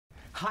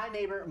Hi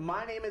neighbor,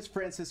 my name is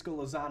Francisco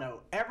Lozano.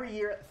 Every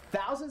year,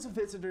 thousands of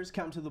visitors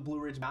come to the Blue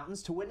Ridge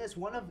Mountains to witness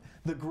one of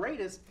the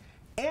greatest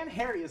and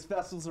hairiest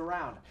festivals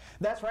around.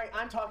 That's right,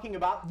 I'm talking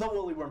about the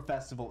Woolly Worm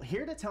Festival.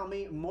 Here to tell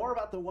me more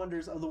about the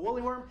wonders of the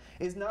Woolly Worm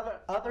is none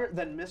other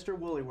than Mr.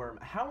 Woolly Worm.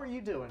 How are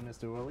you doing,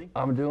 Mr. Woolly?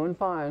 I'm doing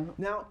fine.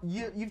 Now,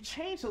 you've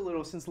changed a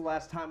little since the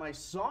last time I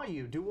saw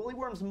you. Do woolly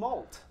worms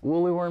molt?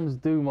 Woolly worms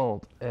do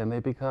molt, and they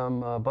become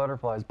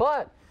butterflies.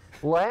 But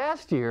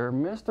last year,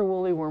 Mr.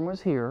 Woolly Worm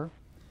was here,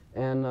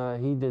 and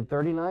he did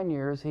 39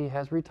 years. He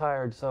has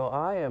retired, so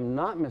I am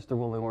not Mr.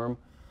 Woolly Worm.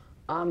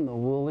 I'm the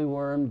Woolly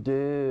Worm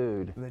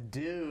Dude. The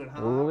dude, huh?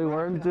 The Woolly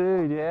Worm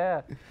Dude,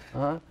 yeah.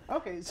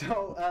 Okay,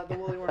 so the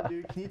Woolly Worm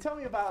Dude, can you tell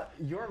me about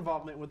your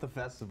involvement with the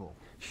festival?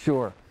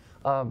 Sure.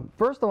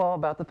 First of all,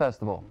 about the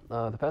festival.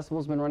 The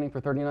festival's been running for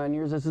 39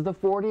 years. This is the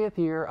 40th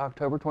year,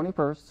 October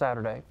 21st,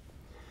 Saturday.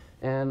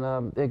 And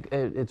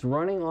it's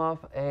running off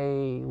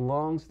a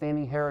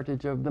long-standing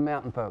heritage of the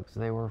mountain folks.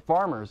 They were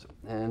farmers,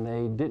 and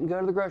they didn't go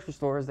to the grocery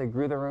stores. They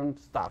grew their own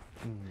stuff.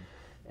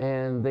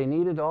 And they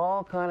needed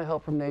all kind of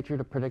help from nature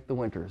to predict the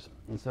winters.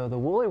 And so the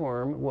woolly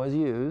worm was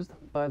used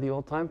by the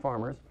old-time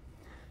farmers.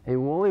 A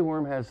woolly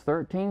worm has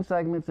 13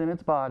 segments in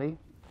its body.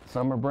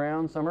 Some are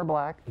brown, some are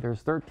black.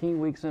 There's 13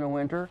 weeks in a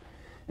winter.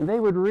 And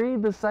they would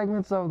read the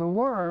segments of the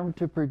worm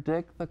to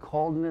predict the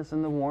coldness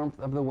and the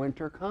warmth of the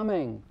winter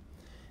coming.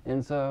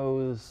 And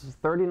so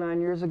 39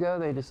 years ago,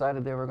 they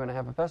decided they were going to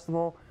have a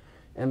festival.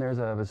 And there's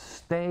a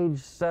stage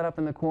set up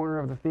in the corner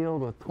of the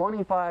field with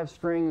 25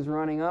 strings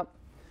running up.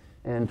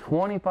 And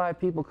 25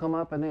 people come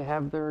up and they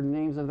have their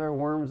names of their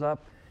worms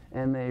up.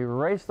 And they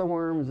race the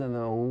worms, and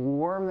the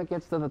worm that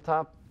gets to the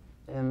top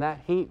in that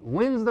heat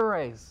wins the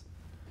race.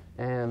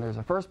 And there's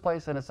a first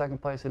place and a second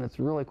place, and it's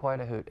really quite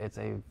a hoot. It's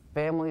a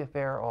family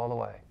affair all the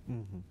way.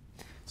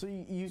 So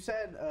you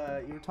said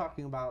you're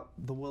talking about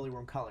the woolly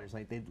worm colors,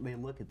 like they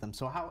look at them.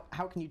 So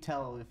how can you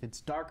tell if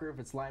it's darker, if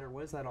it's lighter?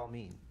 What does that all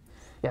mean?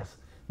 Yes,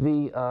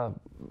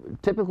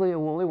 typically a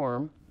woolly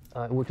worm,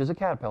 which is a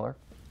caterpillar.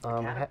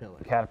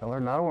 Caterpillar,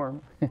 not a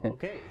worm.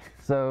 Okay.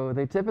 So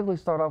they typically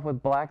start off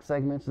with black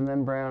segments, and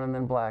then brown, and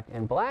then black.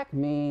 And black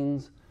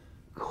means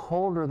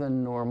colder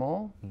than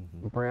normal.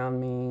 Brown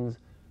means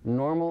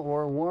normal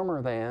or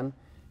warmer than.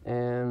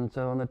 And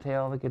so on the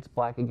tail it gets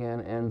black again.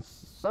 And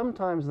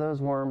sometimes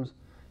those worms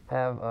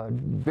have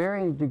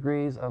varying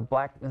degrees of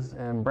blackness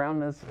and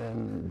brownness,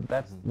 and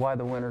that's why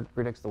the winner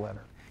predicts the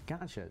weather.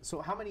 Gotcha. So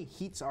how many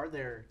heats are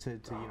there to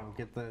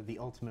get the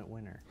ultimate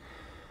winner?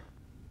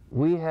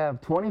 We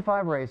have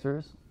 25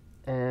 racers,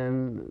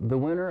 and the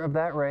winner of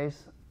that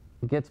race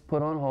gets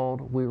put on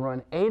hold. We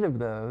run 8 of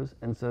those,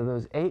 and so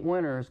those 8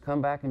 winners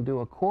come back and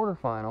do a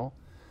quarterfinal.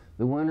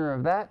 The winner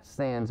of that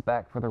stands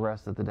back for the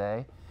rest of the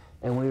day,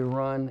 and we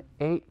run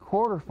 8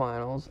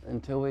 quarterfinals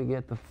until we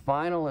get the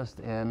finalist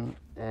in,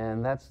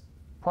 and that's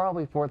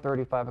probably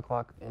 4:30, 5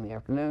 o'clock in the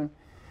afternoon.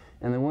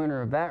 And the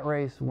winner of that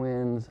race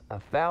wins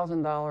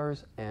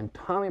 $1,000, and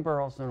Tommy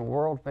Burleson,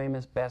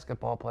 world-famous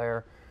basketball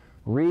player,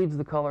 reads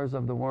the colors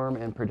of the worm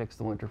and predicts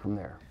the winter from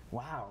there.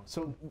 Wow.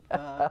 So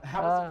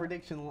how was the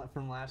prediction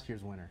from last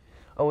year's winner?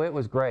 Oh, it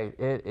was great.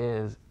 It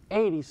is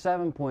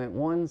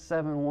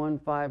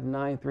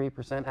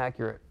 87.171593%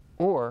 accurate,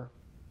 or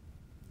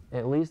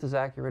at least as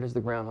accurate as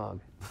the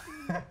groundhog.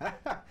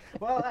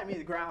 Well, I mean,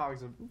 the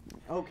groundhog's an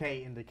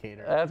okay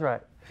indicator. That's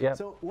right. Yep.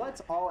 So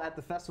what's all at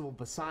the festival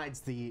besides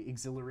the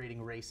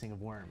exhilarating racing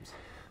of worms?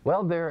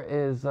 Well, there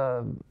is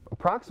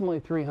approximately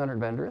 300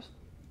 vendors.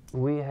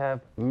 We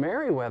have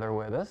Merriweather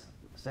with us,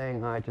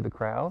 saying hi to the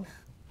crowd.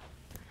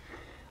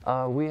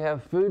 We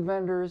have food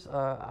vendors.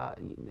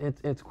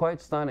 It's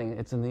quite stunning.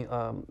 It's in the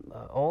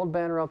old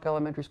Banner Elk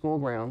Elementary School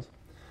grounds.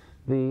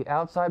 The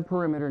outside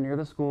perimeter near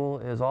the school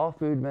is all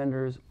food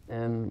vendors,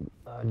 and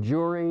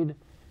juried,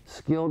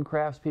 skilled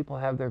craftspeople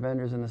have their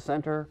vendors in the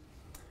center.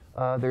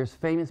 There's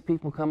famous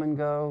people come and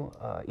go.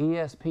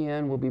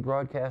 ESPN will be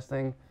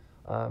broadcasting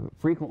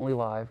frequently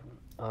live,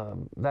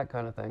 that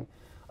kind of thing.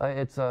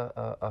 It's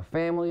a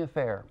family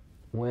affair.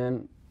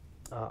 When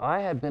I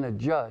had been a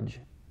judge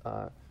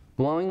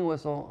blowing the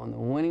whistle on the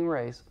winning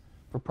race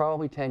for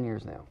probably 10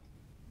 years now.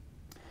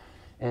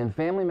 And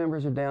family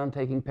members are down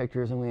taking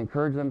pictures, and we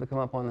encourage them to come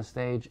up on the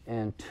stage,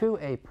 and to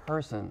a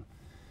person,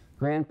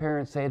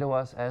 grandparents say to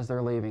us as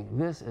they're leaving,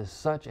 "This is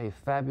such a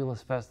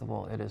fabulous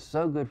festival. It is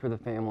so good for the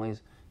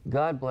families.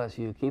 God bless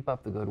you. Keep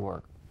up the good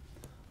work."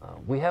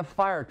 We have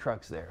fire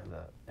trucks there,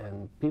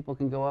 and people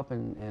can go up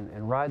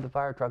and ride the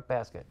fire truck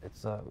basket.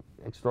 It's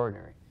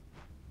extraordinary.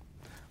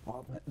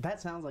 Well,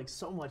 that sounds like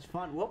so much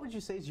fun. What would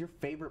you say is your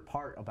favorite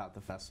part about the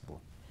festival?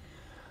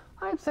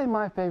 I'd say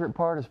my favorite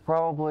part is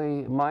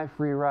probably my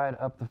free ride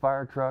up the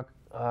fire truck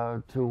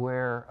to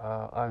where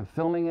I'm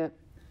filming it,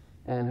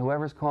 and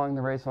whoever's calling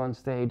the race on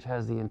stage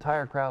has the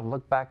entire crowd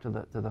look back to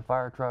the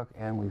fire truck,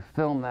 and we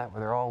film that where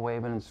they're all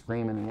waving and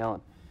screaming and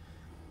yelling.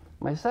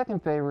 My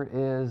second favorite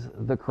is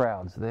the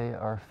crowds. They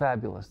are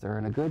fabulous. They're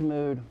in a good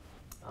mood.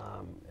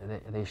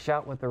 They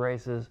shout with the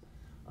races.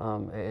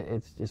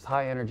 It's just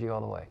high energy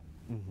all the way.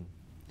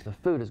 The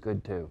food is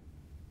good too.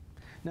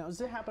 Now,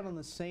 does it happen on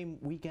the same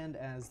weekend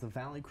as the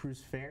Valley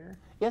Cruise Fair?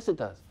 Yes, it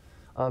does.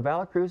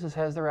 Valley Cruises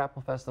has their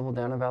apple festival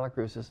down in Valley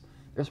Cruises.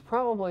 There's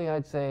probably,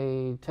 I'd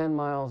say, 10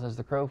 miles as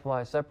the crow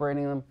flies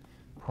separating them,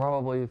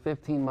 probably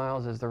 15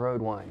 miles as the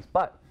road winds.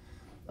 But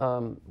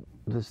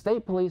the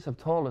state police have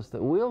told us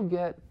that we'll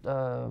get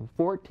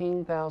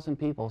 14,000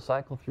 people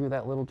cycle through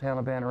that little town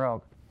of Banner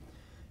Elk.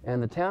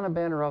 And the town of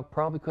Banner Elk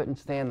probably couldn't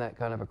stand that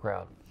kind of a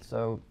crowd.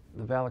 So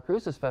the Valley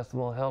Cruises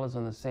Festival held is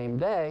on the same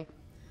day.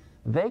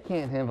 They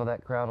can't handle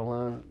that crowd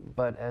alone,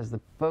 but as the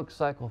folks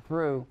cycle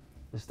through,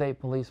 the state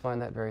police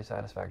find that very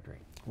satisfactory.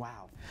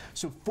 Wow.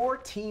 So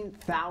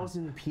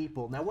 14,000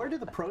 people. Now, where do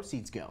the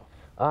proceeds go?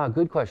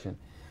 Good question.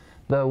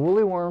 The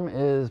Woolly Worm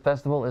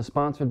Festival is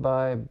sponsored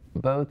by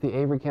both the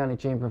Avery County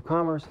Chamber of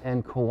Commerce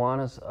and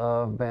Kiwanis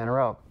of Banner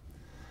Elk.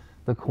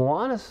 The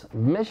Kiwanis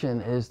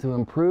mission is to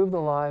improve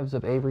the lives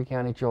of Avery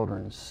County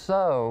children.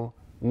 So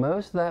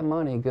most of that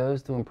money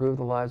goes to improve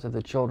the lives of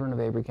the children of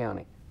Avery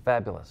County.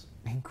 Fabulous.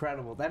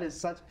 Incredible. That is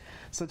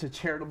such a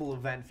charitable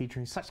event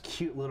featuring such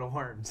cute little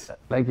worms.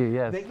 Thank you,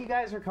 yes. Thank you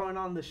guys for coming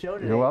on the show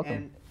today. You're welcome.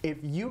 And if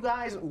you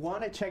guys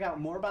want to check out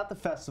more about the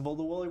festival,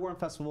 the Woolly Worm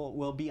Festival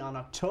will be on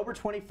October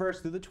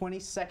 21st through the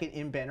 22nd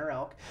in Banner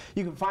Elk.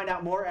 You can find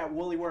out more at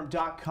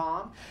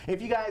woollyworm.com.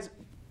 If you guys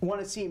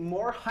want to see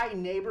more Hi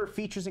Neighbor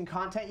features and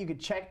content, you can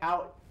check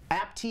out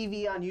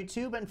AppTV on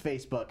YouTube and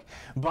Facebook.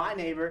 Bye,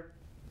 neighbor.